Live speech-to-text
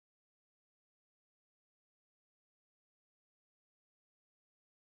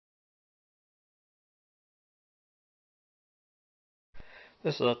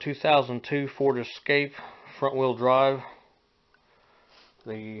This is a 2002 Ford Escape front wheel drive.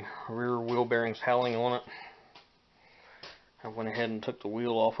 The rear wheel bearing's howling on it. I went ahead and took the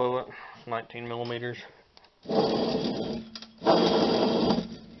wheel off of it. It's 19 millimeters.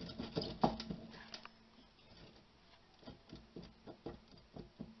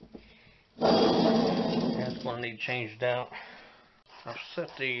 That's going to need changed out. I've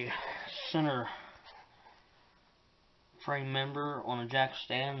set the center frame member on a jack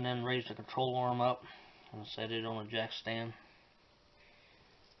stand, and then raised the control arm up and set it on a jack stand.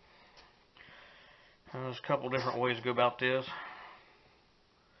 And there's a couple different ways to go about this.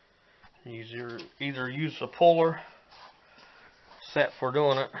 You either use a puller set for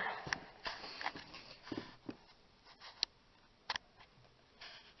doing it,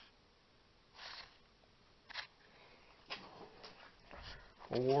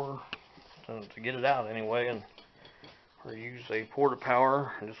 or to get it out anyway, or use a porta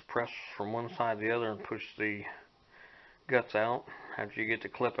power and just press from one side to the other and push the guts out after you get the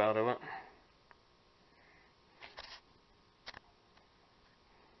clip out of it.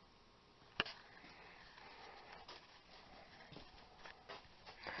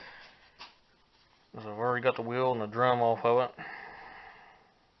 So I've already got the wheel and the drum off of it.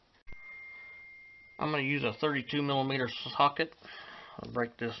 I'm going to use a 32 millimeter socket. I'll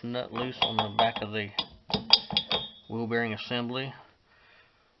break this nut loose on the back of the wheel bearing assembly.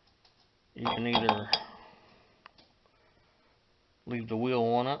 You can either leave the wheel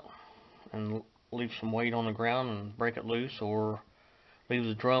on it and leave some weight on the ground and break it loose, or leave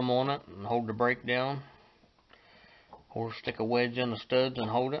the drum on it and hold the brake down, or stick a wedge in the studs and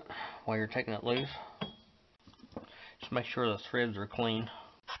hold it while you're taking it loose. Just make sure the threads are clean.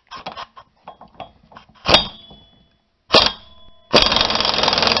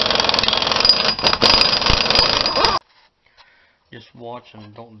 Just watch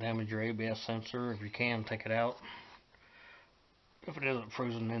and don't damage your ABS sensor. If you can, take it out if it isn't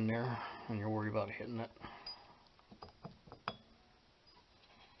frozen in there and you're worried about hitting it.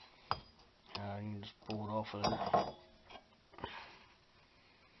 You can just pull it off of there.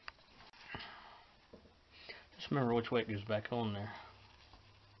 Just remember which way it goes back on there.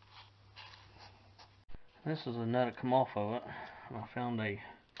 This is the nut that come off of it. I found a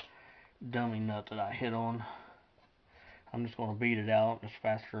dummy nut that I hit on. I'm just going to beat it out. It's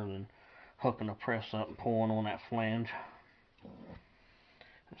faster than hooking a press up and pulling on that flange.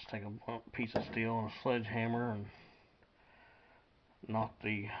 Just take a piece of steel and a sledgehammer and knock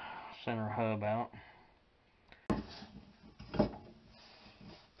the center hub out.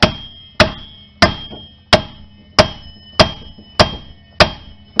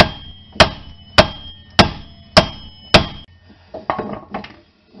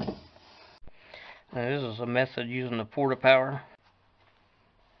 Now this is a method using the porta power.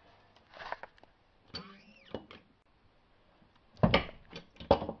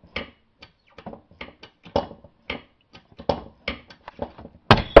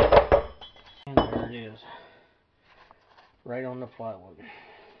 And there it is, right on the plywood.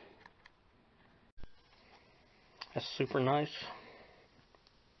 That's super nice.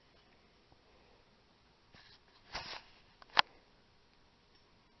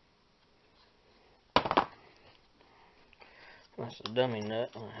 That's a dummy nut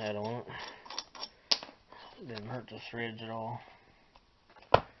I had on it. Didn't hurt the threads at all.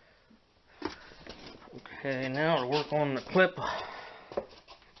 Okay, now to work on the clip.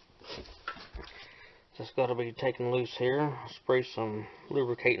 Just got to be taken loose here. Spray some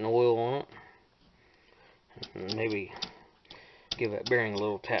lubricating oil on it. And maybe give that bearing a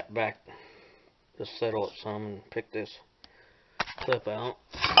little tap back. Just settle it some and pick this clip out.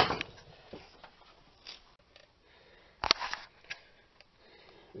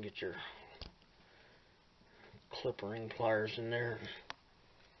 Get your clip ring pliers in there and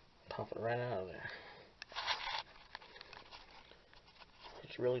pop it right out of there.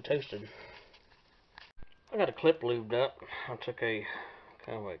 It's really toasted. I got a clip lubed up. I took a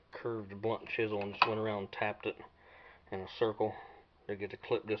kind of a curved blunt chisel and just went around and tapped it in a circle to get the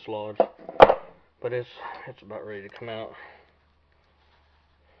clip dislodged. But it's about ready to come out.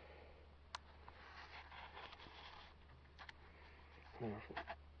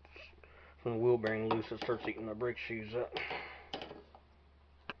 When the wheel bearing loose, it starts eating my brake shoes up.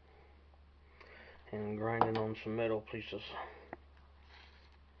 And grinding on some metal pieces.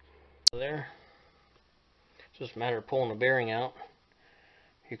 There. It's just a matter of pulling the bearing out.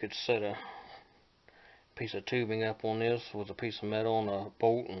 You could set a piece of tubing up on this with a piece of metal and a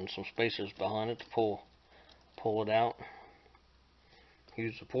bolt and some spacers behind it to pull it out.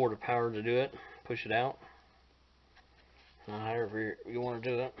 Use the porta power to do it. Push it out. however you want to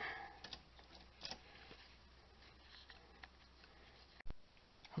do it.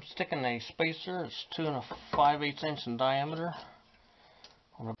 I'm sticking a spacer. It's 2 5/8 inch in diameter,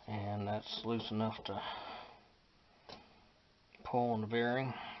 and that's loose enough to pull on the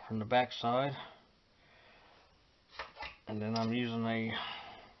bearing from the back side. And then I'm using a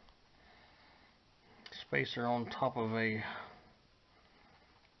spacer on top of a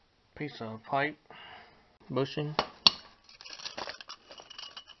piece of pipe bushing.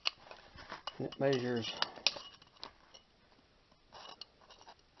 It measures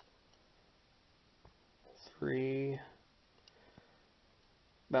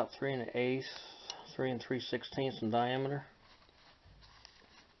about 3 1/8, 3 3/16 in diameter.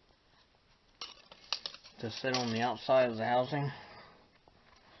 To sit on the outside of the housing.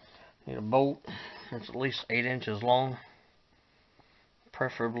 Need a bolt that's at least 8 inches long,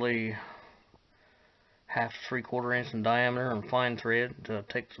 preferably 1/2 to 3/4 inch in diameter, and fine thread to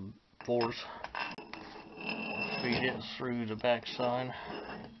take the force. Feed it through the back side.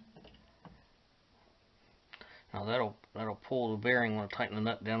 Now that'll pull the bearing when I tighten the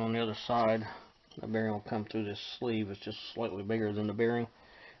nut down on the other side. The bearing will come through this sleeve. It's just slightly bigger than the bearing,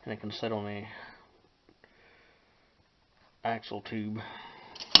 and it can sit on the axle tube.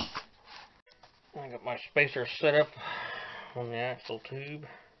 I got my spacer set up on the axle tube,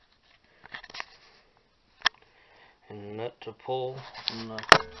 and the nut to pull, and the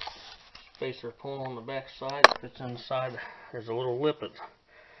spacer pull on the back side. Fits inside. There's a little lip that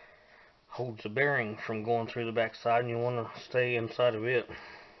holds the bearing from going through the back side, and you want to stay inside of it.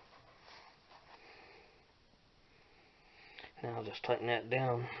 Now I'll just tighten that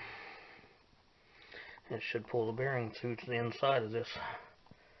down. It should pull the bearing through to the inside of this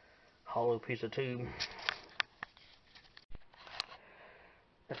hollow piece of tube.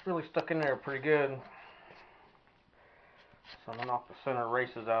 It's really stuck in there pretty good, so I'm going to knock the center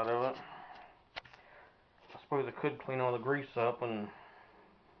races out of it. I suppose I could clean all the grease up and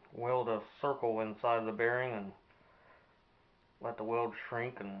weld a circle inside the bearing and let the weld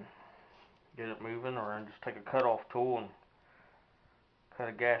shrink and get it moving, or just take a cut-off tool and cut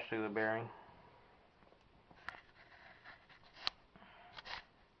a gash through the bearing.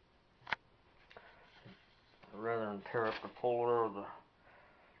 Rather than tear up the puller or the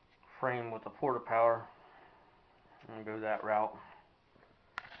frame with the porta power, I'm going to go that route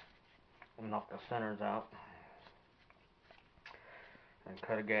and knock the centers out and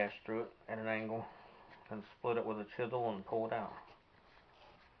cut a gash through it at an angle and split it with a chisel and pull it out.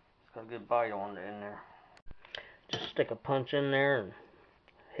 It's got a good bite on it in there. Just stick a punch in there and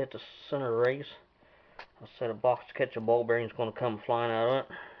hit the center race. I set a box to catch a ball bearing is going to come flying out of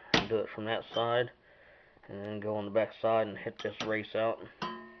it. And do it from that side, and then go on the back side and hit this race out.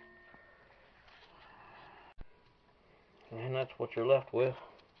 And that's what you're left with.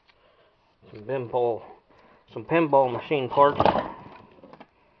 Some pinball machine parts.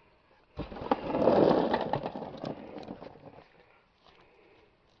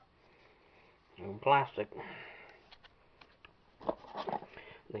 And plastic.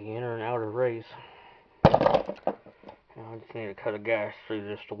 The inner and outer race. Now I just need to cut a gash through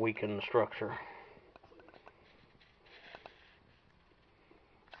this to weaken the structure.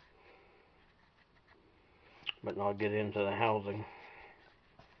 But I'll get into the housing.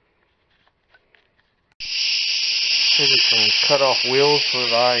 Here's some cut off wheels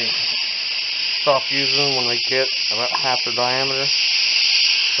that I stop using when they get about half their diameter,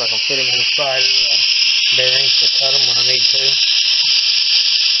 so I can fit them inside of the bearings to cut them when I need to.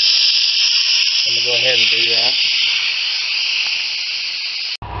 I'm going to go ahead and do that.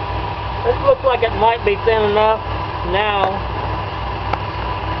 This looks like it might be thin enough now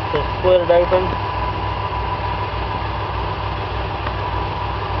to split it open.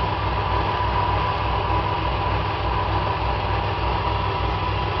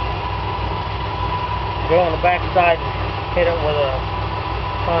 Go on the back side and hit it with a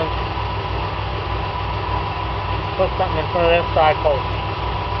punch. Put something in front of this side, because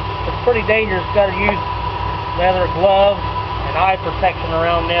it's pretty dangerous. Got to use leather gloves and eye protection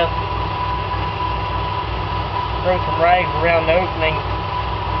around this. Throw some rags around the opening,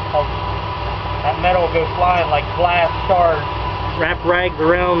 because that metal will go flying like glass shards. Wrap rags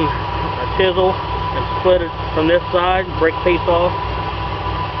around a chisel and split it from this side, break a piece off.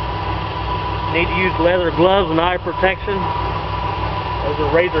 Need to use leather gloves and eye protection. Those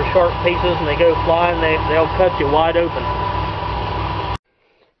are razor sharp pieces, and they go flying. They'll cut you wide open.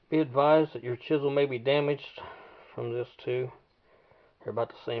 Be advised that your chisel may be damaged from this too. They're about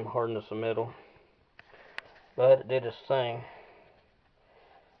the same hardness of metal, but it did its thing.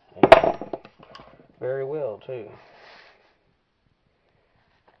 And very well too.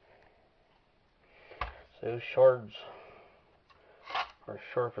 Those shards are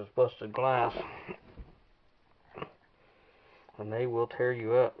sharp as busted glass, and they will tear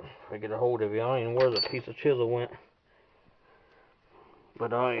you up if I get a hold of you. I don't even know where the piece of chisel went,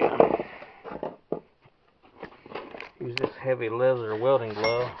 but I use this heavy leather welding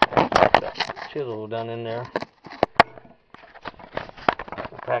glove. That chisel down in there.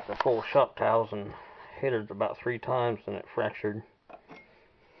 I packed a full of shock towels and hit it about 3 times and it fractured.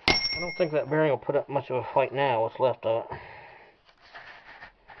 I don't think that bearing will put up much of a fight now, what's left of it.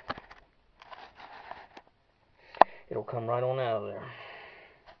 It'll come right on out of there.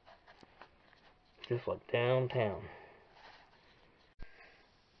 Just like downtown.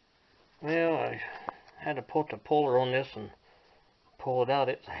 Well, I had to put the puller on this and pull it out.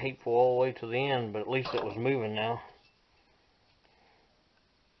 It's hateful all the way to the end, but at least it was moving now.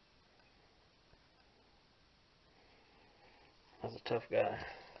 That's a tough guy.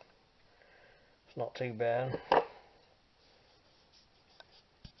 It's not too bad. A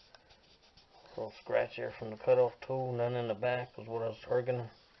little scratch there from the cutoff tool, none in the back was what I was targeting.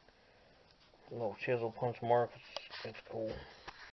 A little chisel punch mark, it's cool.